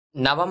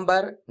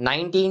November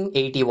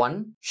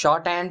 1981,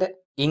 Shorthand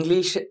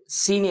English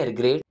Senior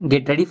Grade.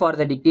 Get ready for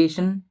the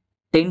dictation.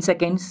 10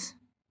 seconds.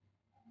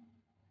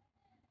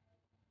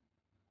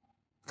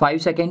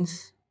 5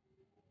 seconds.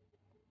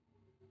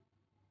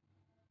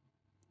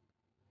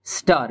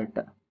 Start.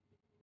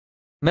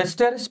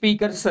 Mr.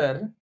 Speaker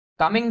Sir,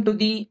 coming to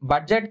the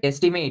budget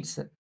estimates,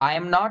 I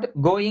am not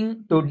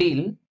going to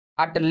deal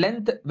at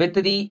length with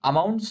the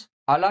amounts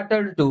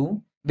allotted to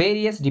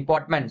various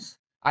departments.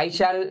 I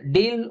shall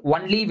deal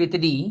only with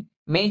the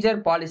major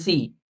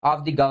policy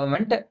of the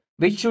government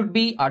which should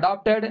be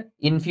adopted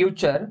in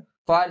future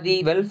for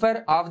the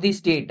welfare of the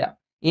state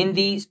in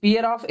the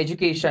sphere of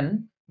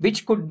education,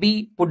 which could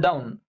be put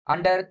down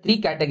under three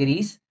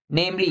categories,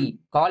 namely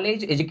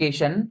college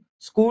education,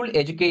 school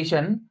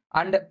education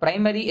and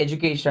primary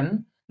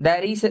education.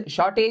 There is a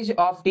shortage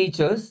of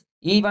teachers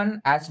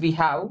even as we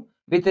have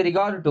with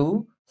regard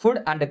to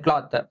food and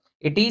cloth.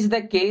 It is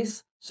the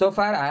case so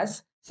far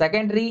as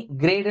secondary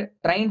grade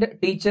trained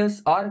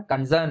teachers are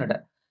concerned.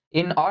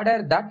 In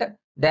order that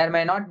there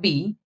may not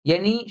be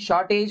any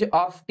shortage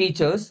of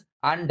teachers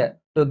and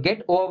to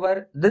get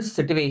over this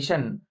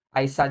situation,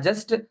 I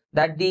suggest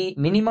that the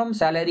minimum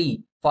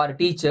salary for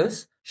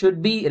teachers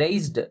should be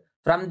raised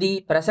from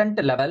the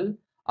present level.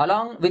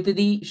 Along with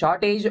the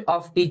shortage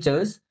of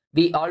teachers,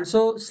 we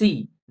also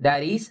see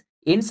there is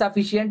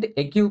insufficient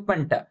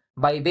equipment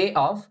by way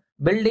of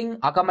building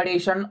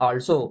accommodation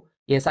also.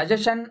 A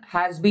suggestion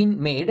has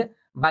been made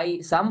by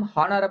some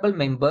honorable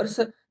members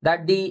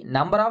that the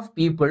number of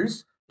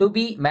pupils to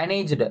be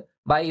managed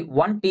by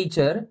one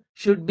teacher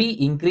should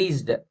be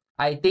increased.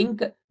 I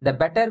think the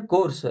better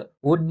course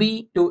would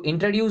be to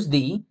introduce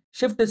the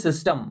shift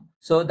system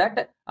so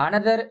that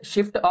another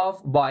shift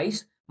of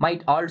boys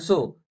might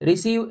also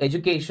receive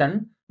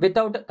education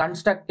without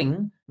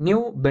constructing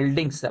new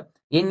buildings.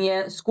 In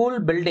a school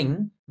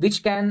building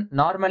which can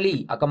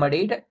normally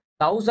accommodate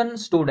 1,000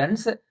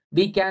 students,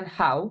 we can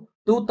have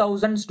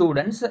 2,000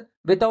 students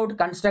without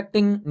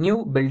constructing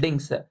new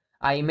buildings.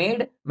 I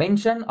made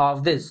mention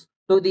of this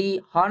to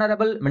the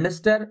Honorable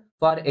Minister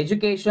for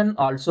Education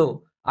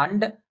also,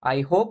 and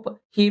I hope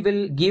he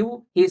will give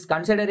his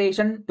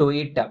consideration to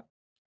it.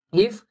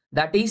 If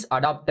that is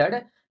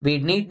adopted, we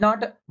need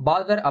not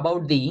bother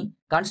about the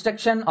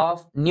construction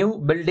of new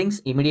buildings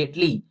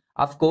immediately.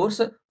 Of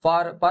course,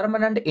 for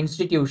permanent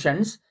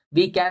institutions,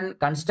 we can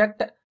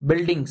construct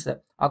buildings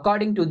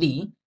according to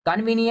the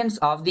convenience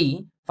of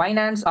the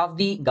finance of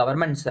the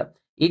governments.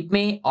 It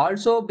may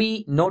also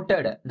be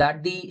noted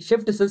that the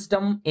shift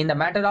system in the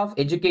matter of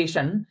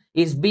education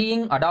is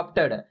being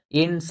adopted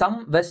in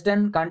some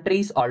Western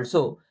countries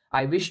also.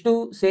 I wish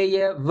to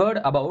say a word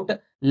about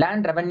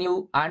land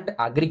revenue and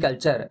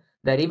agriculture.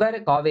 The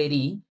river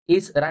Kaveri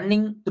is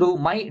running through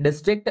my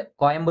district,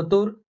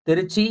 Coimbatore,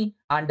 Tiruchi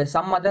and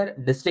some other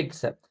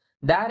districts.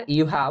 There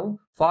you have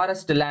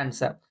forest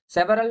lands.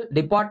 Several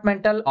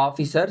departmental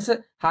officers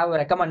have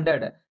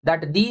recommended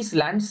that these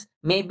lands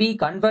may be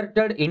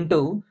converted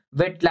into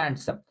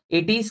wetlands.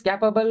 It is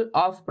capable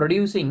of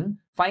producing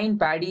fine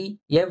paddy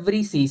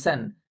every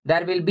season.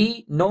 There will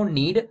be no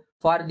need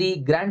for the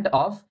grant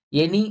of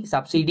any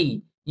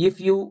subsidy. If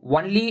you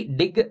only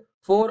dig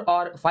 4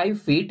 or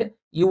 5 feet,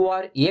 you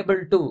are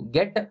able to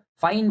get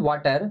fine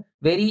water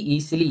very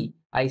easily.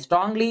 I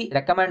strongly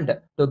recommend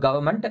to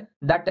government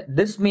that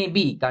this may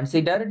be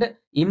considered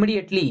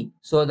immediately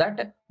so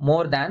that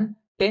more than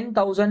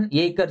 10,000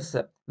 acres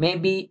may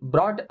be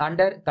brought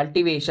under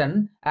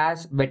cultivation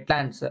as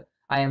wetlands.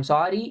 I am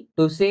sorry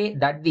to say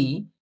that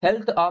the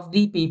health of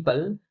the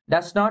people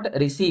does not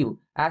receive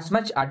as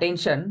much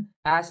attention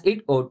as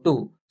it ought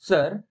to.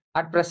 Sir,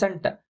 at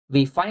present,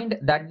 we find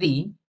that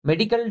the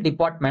medical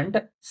department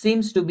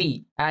seems to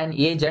be an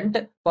agent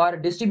for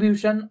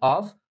distribution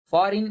of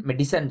foreign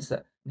medicines.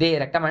 They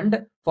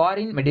recommend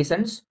foreign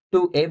medicines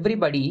to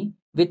everybody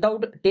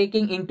without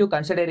taking into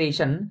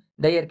consideration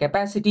their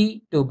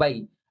capacity to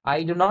buy.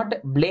 I do not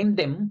blame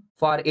them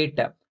for it.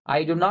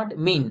 I do not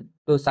mean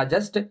to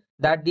suggest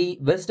that the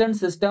Western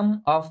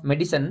system of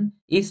medicine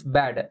is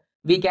bad.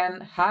 We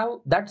can have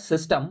that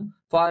system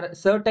for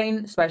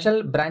certain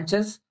special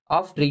branches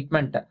of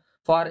treatment.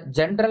 For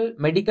general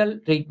medical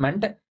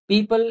treatment,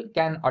 people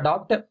can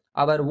adopt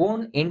our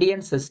own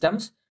Indian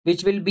systems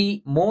which will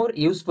be more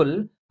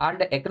useful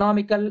and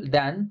economical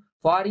than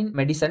foreign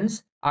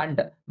medicines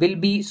and will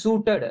be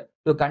suited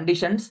to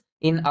conditions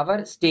in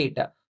our state.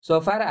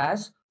 So far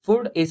as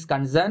food is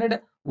concerned,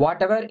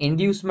 whatever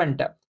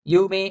inducement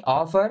you may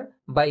offer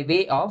by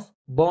way of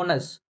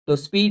bonus to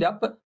speed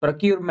up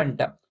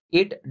procurement,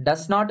 it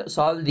does not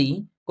solve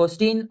the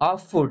question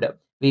of food.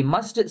 We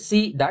must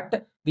see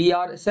that we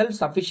are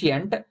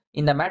self-sufficient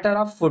in the matter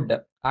of food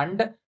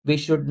and we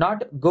should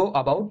not go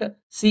about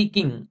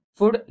seeking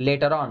food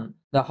later on.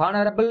 The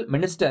Honorable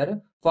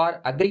Minister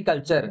for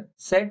Agriculture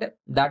said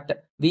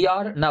that we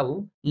are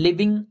now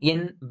living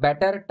in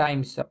better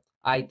times.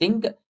 I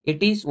think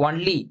it is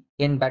only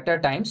in better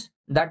times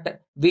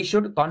that we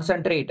should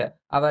concentrate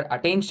our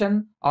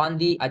attention on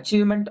the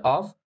achievement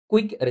of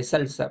quick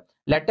results.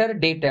 Letter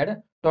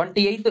dated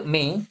 28th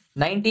May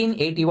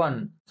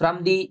 1981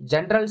 from the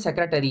General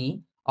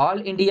Secretary, All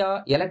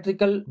India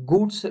Electrical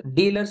Goods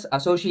Dealers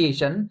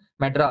Association,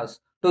 Madras,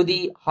 to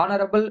the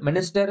Honorable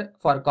Minister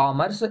for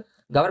Commerce,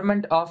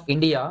 Government of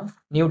India,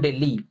 New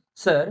Delhi.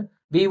 Sir,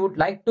 we would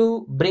like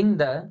to bring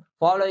the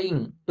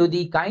following to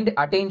the kind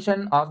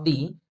attention of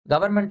the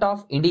Government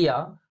of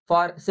India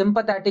for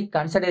sympathetic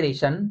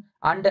consideration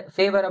and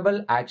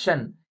favorable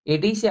action.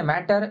 It is a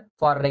matter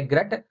for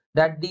regret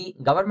that the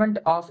Government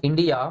of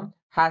India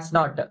has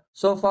not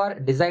so far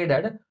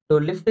decided to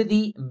lift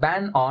the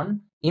ban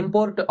on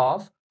import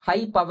of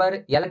high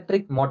power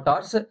electric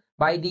motors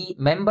by the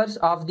members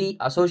of the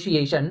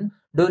association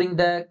during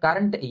the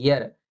current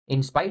year.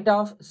 In spite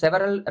of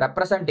several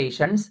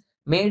representations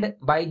made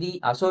by the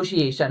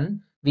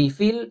association, we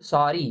feel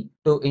sorry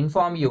to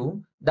inform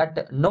you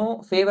that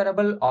no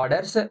favorable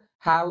orders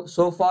have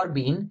so far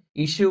been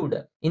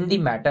issued in the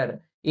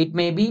matter. It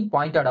may be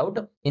pointed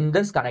out in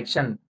this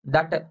connection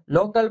that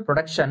local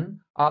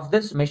production of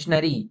this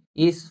machinery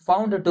is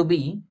found to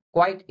be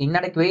quite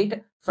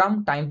inadequate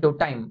from time to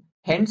time.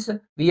 Hence,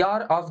 we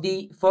are of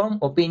the firm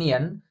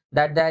opinion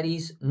that there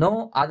is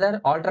no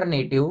other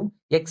alternative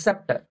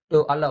except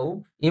to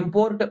allow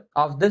import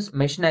of this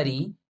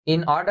machinery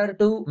in order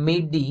to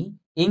meet the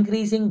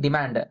increasing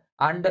demand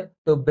and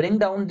to bring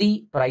down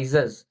the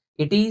prices.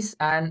 It is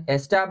an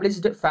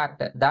established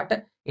fact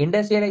that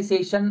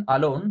industrialization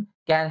alone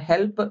can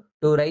help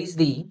to raise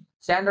the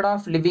standard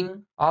of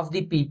living of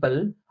the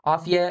people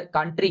of a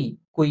country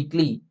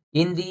quickly.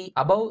 In the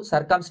above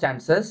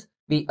circumstances,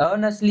 we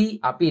earnestly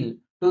appeal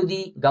to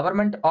the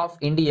Government of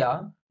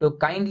India to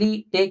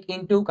kindly take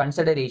into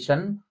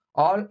consideration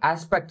all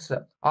aspects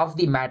of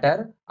the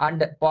matter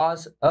and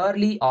pass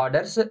early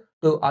orders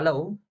to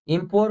allow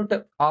import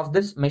of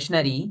this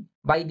machinery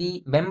by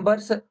the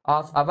members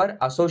of our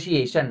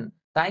association.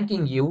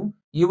 Thanking you,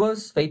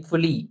 yours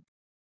faithfully,